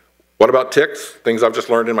 What about ticks? Things I've just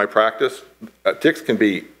learned in my practice. Ticks can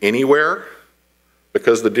be anywhere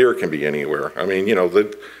because the deer can be anywhere. I mean,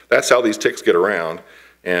 that's how these ticks get around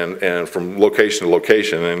and from location to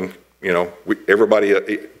location. And,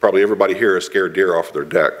 probably everybody here has scared deer off their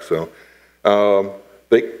deck. So,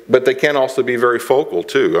 but they can also be very focal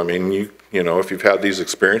too. I mean, if you've had these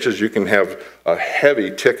experiences, you can have a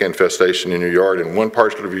heavy tick infestation in your yard in one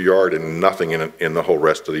part of your yard and nothing in the whole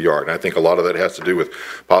rest of the yard. And I think a lot of that has to do with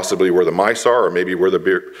possibly where the mice are, or maybe where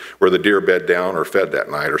the deer bed down or fed that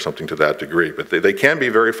night or something to that degree. But they can be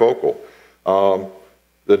very focal.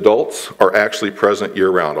 The adults are actually present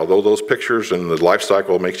year-round. Although those pictures and the life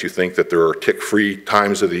cycle makes you think that there are tick-free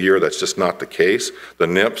times of the year, that's just not the case. The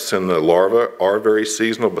nymphs and the larvae are very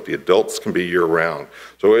seasonal, but the adults can be year-round.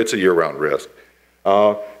 So it's a year-round risk.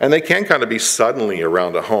 And they can kind of be suddenly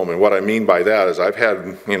around a home. And what I mean by that is I've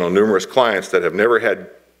had numerous clients that have never had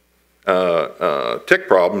tick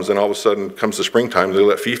problems, and all of a sudden comes the springtime, they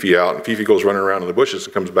let Fifi out, and Fifi goes running around in the bushes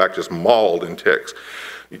and comes back just mauled in ticks,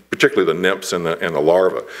 particularly the nymphs and the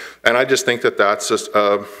larvae. And I just think that that's just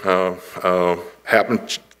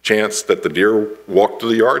happened chance that the deer walked to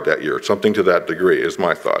the yard that year. Something to that degree is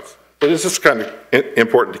my thoughts. But it's just kind of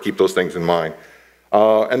important to keep those things in mind.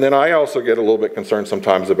 And then I also get a little bit concerned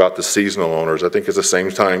sometimes about the seasonal owners. I think it's the same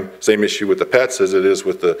issue with the pets as it is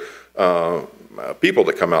with the people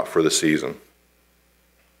that come out for the season.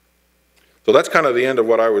 So that's kind of the end of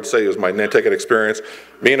what I would say is my Nantucket experience.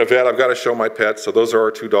 Being a vet, I've got to show my pets. So those are our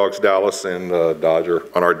two dogs, Dallas and Dodger,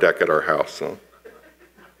 on our deck at our house. So.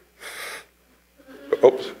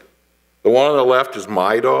 Oops. The one on the left is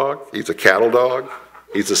my dog. He's a cattle dog.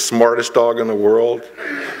 He's the smartest dog in the world.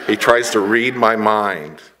 He tries to read my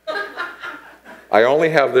mind. I only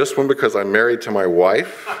have this one because I'm married to my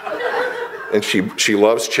wife, and she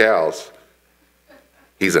loves chows.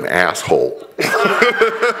 He's an asshole.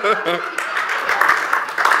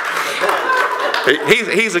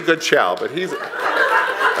 He's a good chow, but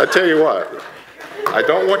I tell you what, I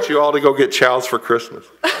don't want you all to go get chows for Christmas.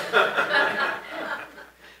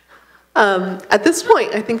 At this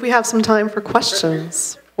point, I think we have some time for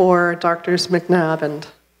questions for Drs. MacNab and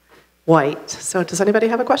White. So does anybody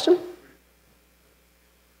have a question?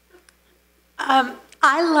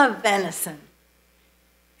 I love venison,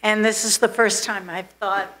 and this is the first time I've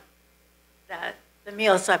thought that the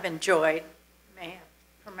meals I've enjoyed may have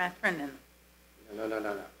permethrin in them. No.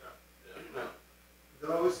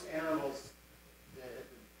 Those animals that have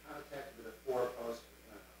been contacted with a four-post,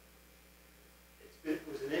 it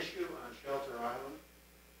was an issue on Shelter Island.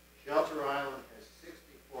 Shelter Island has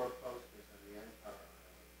 64 posters on the entire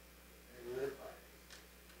island. They live by it.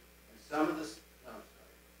 And some of the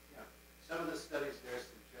studies there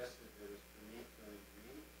suggested there was permethrin in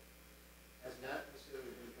meat. Has not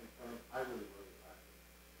necessarily been confirmed. I really worry about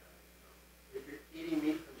it. If you're eating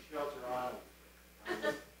meat from Shelter Island,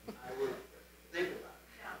 I would think about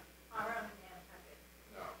it. No, our own Nantucket.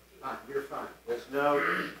 No. Fine, you're fine. There's no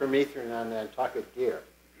permethrin on Nantucket deer.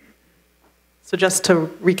 So just to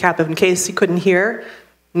recap, in case you couldn't hear,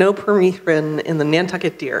 no permethrin in the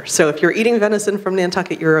Nantucket deer. So if you're eating venison from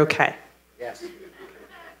Nantucket, you're okay. Yes.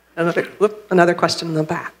 Another question in the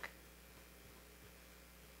back.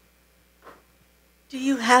 Do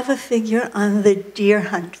you have a figure on the deer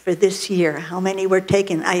hunt for this year? How many were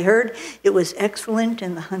taken? I heard it was excellent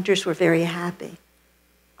and the hunters were very happy.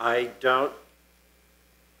 I don't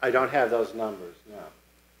have those numbers,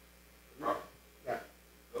 no. Yeah.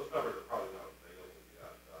 Those numbers are probably not available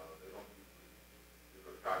yet. They don't usually do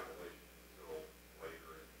a calculation until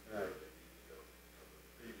later in the year. They usually go the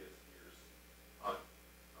previous year's hunt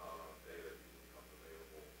data usually comes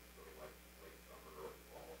available sort of like late summer or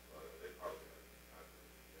fall. So they probably haven't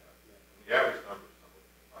calculated yet. The average number is somewhere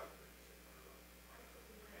between 500 and 600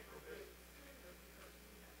 on an annual basis.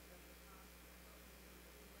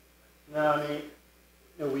 No, I mean,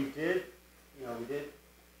 we did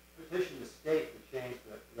petition the state to change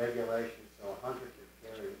the regulations so a hunter could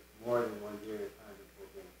carry more than one deer at a time before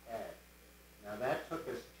being tagged. Now that took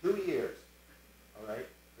us 2 years, all right,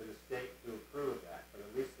 for the state to approve of that, but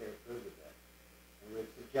at least they approved of that. And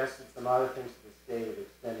we've suggested some other things to the state of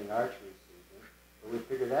extending archery season, but we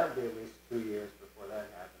figured that would be at least 2 years before that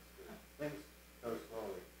happens. Things go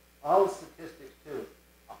slowly. All the statistics too,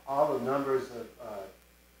 all the numbers of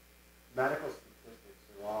medical statistics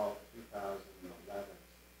are all 2011. There's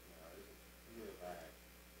a year lag.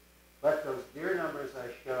 But those deer numbers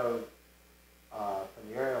I showed from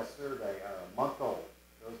the aerial survey are a month old.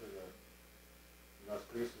 Those are the most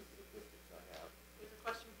recent statistics I have. There's a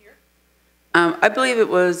question here. I believe it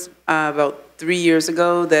was about 3 years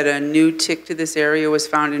ago that a new tick to this area was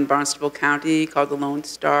found in Barnstable County called the Lone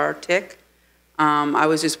Star tick. I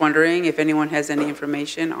was just wondering if anyone has any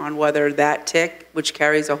information on whether that tick, which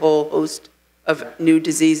carries a whole host of new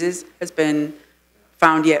diseases, has been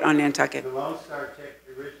found yet on Nantucket. The Lone Star tick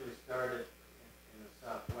originally started in the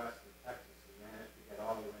southwest of Texas and managed to get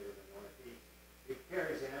all the way to the northeast. It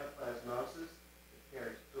carries anaplasmosis. It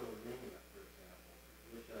carries tularemia, for example,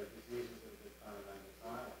 which are diseases that have been found on this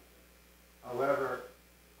island. However,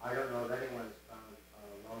 I don't know if anyone has found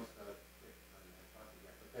a Lone Star tick on Nantucket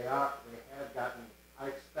yet, but they have gotten, I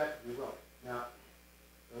expect we will. Now,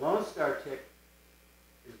 the Lone Star tick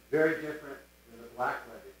is very different than the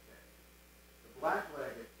black-legged tick. The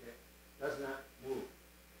black-legged tick does not move.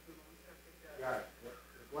 Yeah, the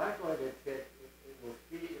black-legged tick, it will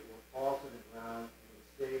feed, it will fall to the ground, it will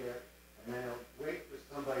stay there, and then it'll wait for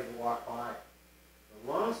somebody to walk by it.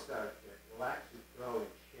 The Lone Star tick will actually throw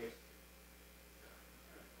and chase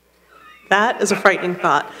it. That is a frightening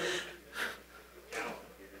thought.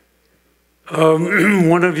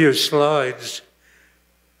 One of your slides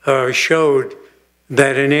showed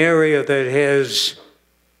that an area that has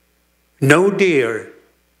no deer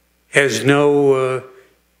has no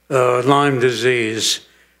Lyme disease.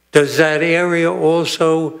 Does that area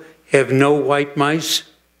also have no white mice?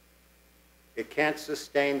 It can't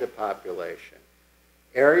sustain the population.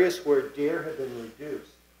 Areas where deer have been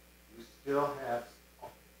reduced, you still have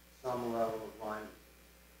some level of Lyme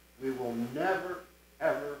disease. We will never,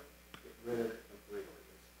 ever get rid of it completely.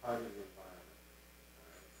 It's part of the environment.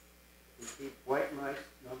 We keep white mice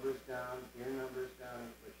numbers down, deer numbers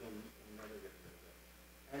down, which will never get rid of it.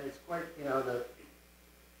 And it's quite,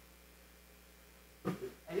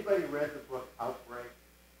 anybody read the book Outbreak?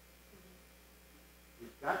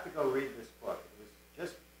 You've got to go read this book. It was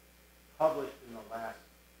just published in the last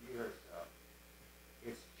year or so.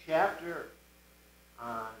 Its chapter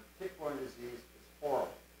on tick-borne disease is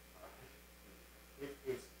horrible.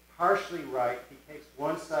 It's partially right. He takes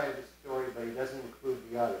one side of the story, but he doesn't include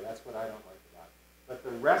the other. That's what I don't like about it. But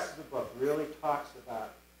the rest of the book really talks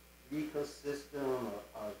about the ecosystem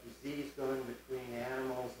of disease going between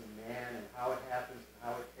animals and man and how it happens and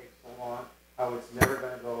how it takes so long, how it's never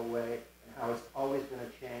going to go away, and how it's always going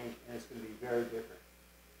to change, and it's going to be very different.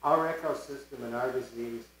 Our ecosystem and our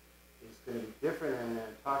disease is going to be different in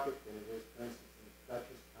Nantucket than it is, for instance, in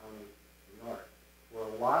Dutchess County, New York, where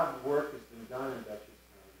a lot of work has been done in Dutchess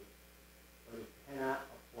County, but it cannot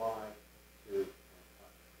apply to Nantucket.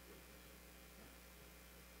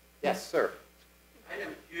 Yes, sir. I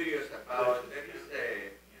am curious about, there is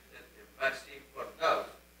a vaccine for dogs,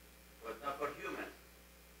 but not for humans.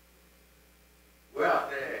 Well,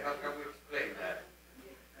 How can we explain that?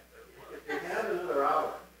 if you have another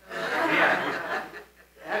hour. Yeah.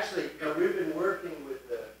 Actually, we've been working with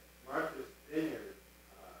the Martha's Vineyard,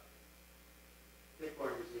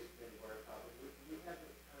 tick-borne disease Vineyard Public. We have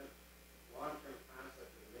this kind of long-term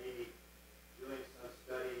concept of maybe doing some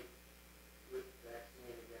study with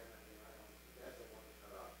vaccine again. I mean, I don't see that's a one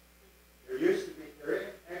cut off. There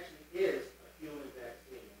actually is a human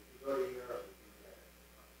vaccine. If you go to Europe, you can get it.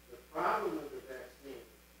 The problem with the vaccine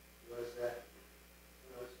was that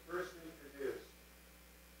when it was first introduced,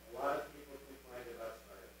 a lot of people complained about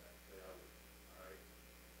side effects. They always do, all right?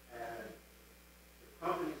 And the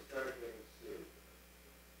companies started getting sued.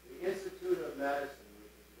 The Institute of Medicine,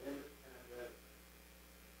 which is an independent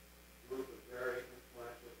group of very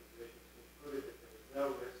influential physicians, concluded that there was no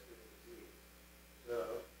risk of disease.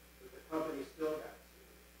 So, but the company still got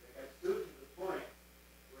sued. They got sued to the point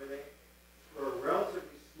where they, for a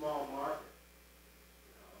relatively small market,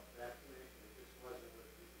 vaccination just wasn't what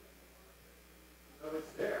people in the market. So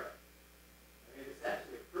it's there. I mean, it's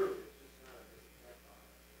actually approved. It's just not a big tech on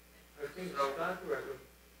it. I think Scott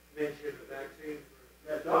mentioned a vaccine for...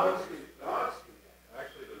 Yeah, dogs can get it.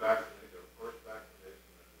 Actually, the vaccination, the first vaccination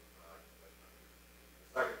that was the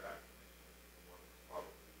second vaccination, the one that was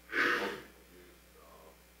probably most people used,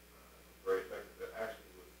 was very effective. It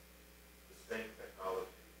actually was the same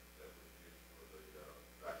technology that was used for the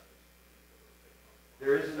vaccination.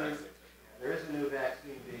 There is a new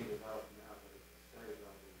vaccine being developed now, but it's started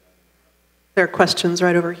on being done now. There are questions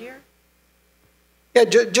right over here. Yeah,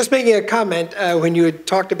 just making a comment, when you had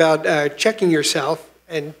talked about checking yourself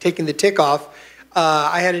and taking the tick off,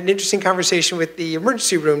 I had an interesting conversation with the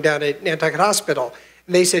emergency room down at Nantucket Hospital. And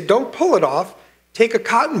And they said, don't pull it off. Take a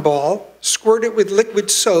cotton ball, squirt it with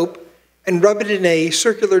liquid soap, and rub it in a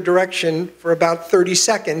circular direction for about 30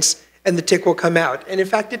 seconds, and the tick will come out. And in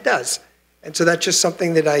fact, it does. And so that's just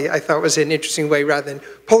something that I thought was an interesting way, rather than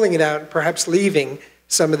pulling it out and perhaps leaving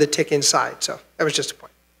some of the tick inside. So that was just a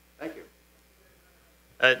point. Thank you.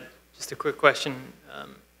 Just a quick question.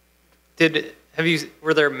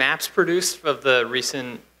 Were there maps produced of the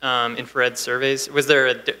recent infrared surveys? Was there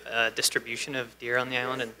a distribution of deer on the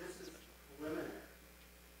island? And This is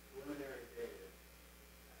preliminary data.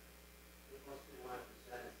 Most people want to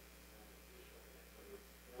present it.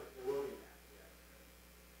 There will be maps, yes.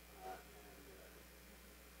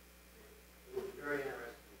 It will be very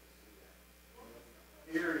interesting to see that.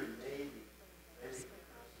 In theory, maybe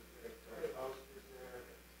concentrate our posters there.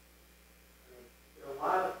 I mean, there are a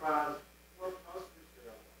lot of problems. 4 posters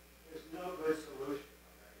there, there's no good solution.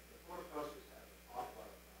 Right? The 4 posters have an awful lot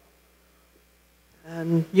of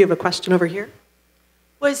problems. You have a question over here?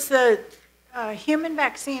 Was the human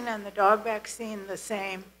vaccine and the dog vaccine the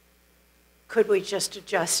same? Could we just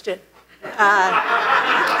adjust it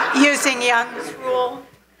using Young's rule?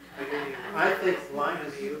 I think Lyme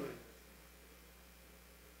is human.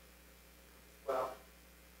 Well,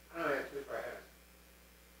 I don't know, too far ahead.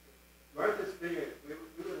 Martha's Vineyard, we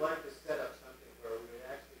would like to set up something where we would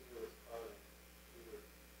actually do what's called, we would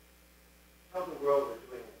tell the world we're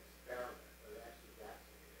doing an experiment, or actually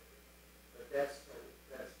vaccinate everyone. But that's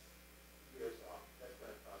years off. That's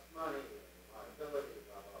going to cost money, and liability,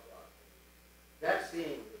 blah, blah, blah.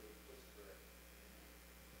 Vaccine would be just terrific.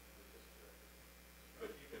 But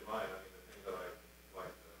keep in mind, I mean, the thing that I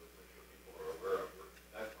like to make sure people are aware of,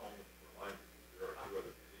 that's only for Lyme disease. There are 2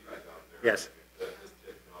 other diseases out there. Yes. That this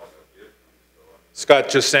tick can also give you. So, I mean, Scott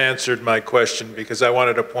just answered my question because I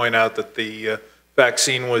wanted to point out that the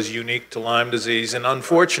vaccine was unique to Lyme disease and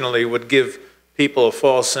unfortunately would give people a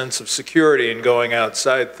false sense of security in going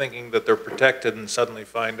outside thinking that they're protected and suddenly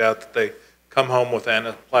find out that they come home with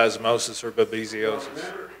anaplasmosis or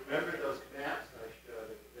babesiosis. Remember those maps I showed of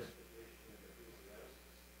the distribution of the babesiosis?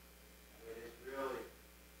 It is really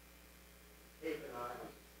Cape and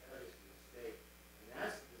Islands, areas in the state, and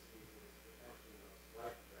that's the disease that's potentially most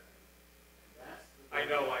likely. And that's the one, I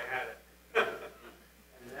know, I had it.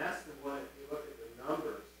 and that's the one, if you look at the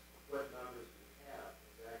numbers, what numbers we have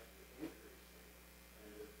is actually increasing.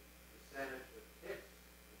 And the percentage of ticks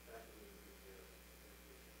infected with babesiosis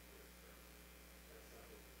is increasing. That's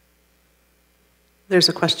something. There's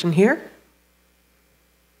a question here.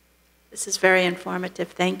 This is very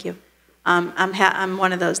informative, thank you. I'm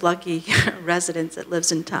one of those lucky residents that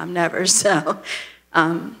lives in Tom Nevers, so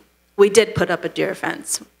we did put up a deer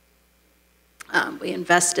fence. We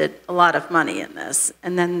invested a lot of money in this,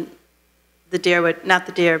 and then the deer would, not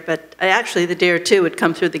the deer, but actually the deer too would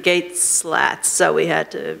come through the gate slats, so we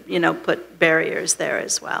had to, put barriers there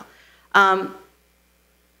as well.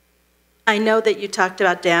 I know that you talked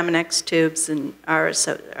about Daminex tubes, and our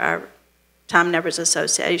Tom Nevers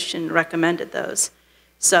Association recommended those.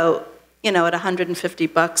 So, at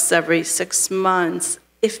 $150 every 6 months,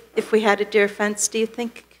 if we had a deer fence, do you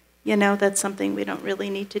think, that's something we don't really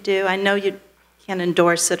need to do? I know you can't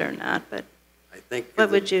endorse it or not, but I think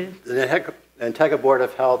what would you? The Nantucket Board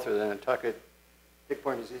of Health or the Nantucket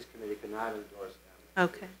Tick-Borne Disease Committee cannot endorse them.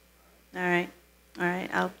 Okay. All right.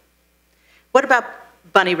 What about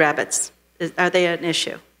bunny rabbits? Are they an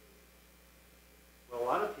issue? Well, a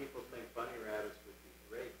lot of people think bunny rabbits would be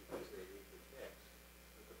great because they eat the ticks.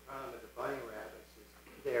 But the problem with the bunny rabbits is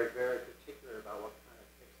they are very particular about what kind of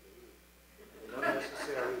ticks they eat. They don't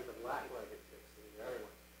necessarily eat the black-legged ticks, they eat the other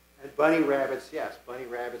ones. And bunny rabbits, yes, bunny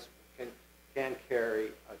rabbits can carry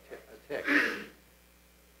a tick.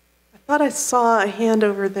 I thought I saw a hand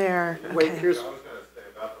over there. Wait, Okay. here's, I was going to say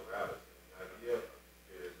about the rabbits, the idea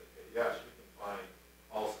is, okay, yes, you can find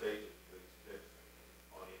all stages for these ticks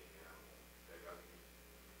on any animal. Okay,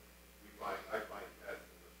 I find cats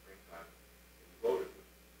in the springtime loaded with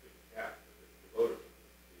big cats, loaded with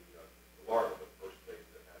the larva, the first stage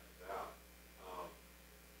that hatches out.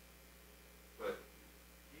 But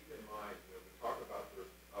keep in mind, we talk about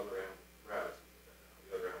there's other animal rabbits,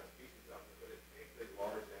 the other animal species out there, but it takes a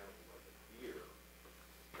large animal like a deer,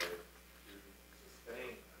 okay, to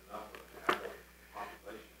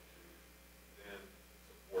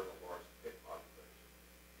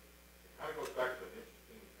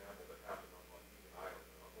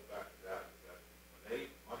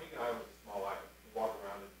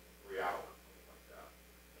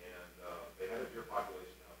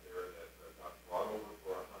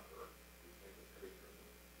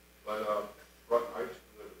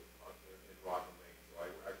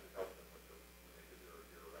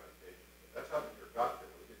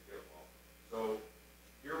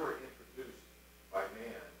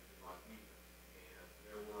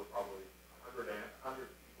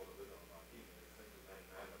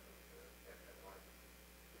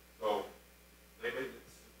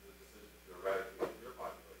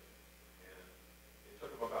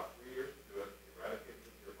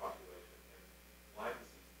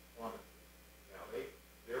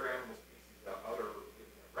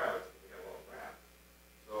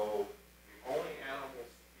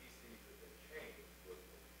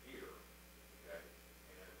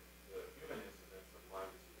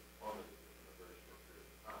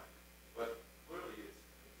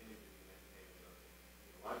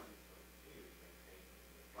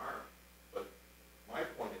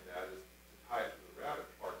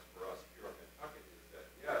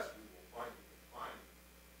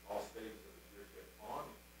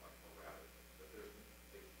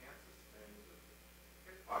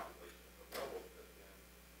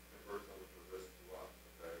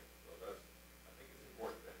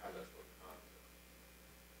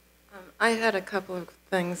I had a couple of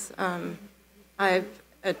things. I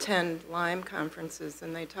attend Lyme conferences,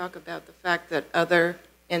 and they talk about the fact that other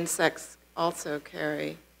insects also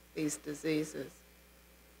carry these diseases.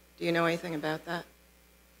 Do you know anything about that?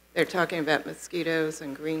 They're talking about mosquitoes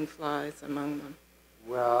and green flies among them.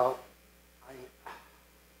 Well,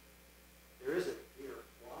 there is a deer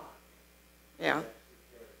fly. Yeah.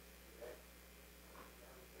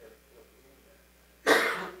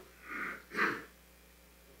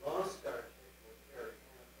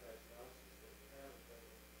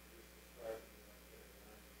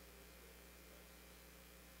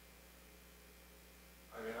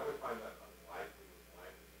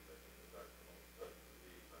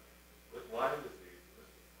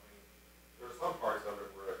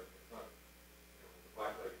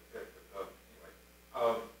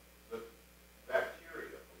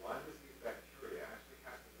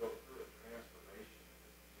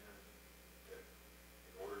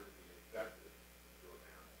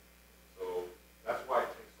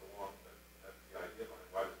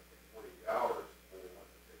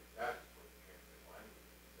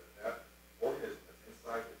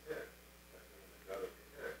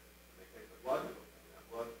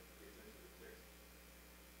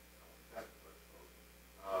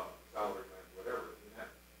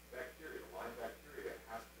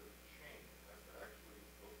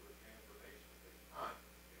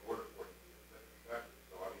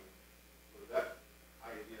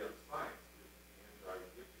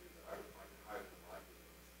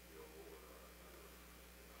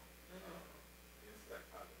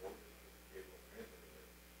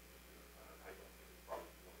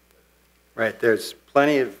 Right, there's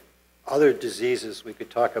plenty of other diseases we could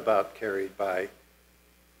talk about carried by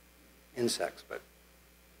insects, but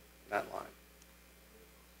not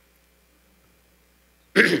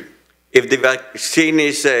Lyme. If the vaccine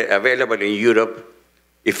is available in Europe,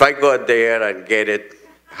 if I go there and get it,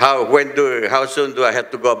 how soon do I have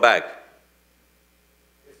to go back?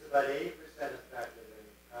 It's about 80% effective, and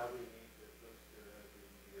you probably need to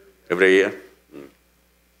booster Every year?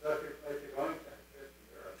 So if you're going to Europe,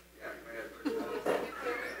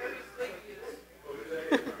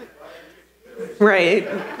 Right.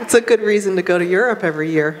 It's a good reason to go to Europe every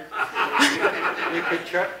year. you could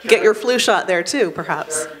Get your flu shot there too,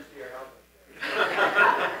 perhaps.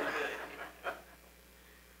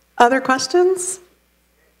 Other questions?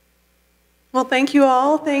 Well, thank you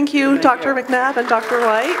all. Thank you, Dr. MacNab and Dr.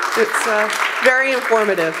 White. It's very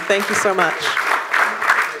informative. Thank you so much.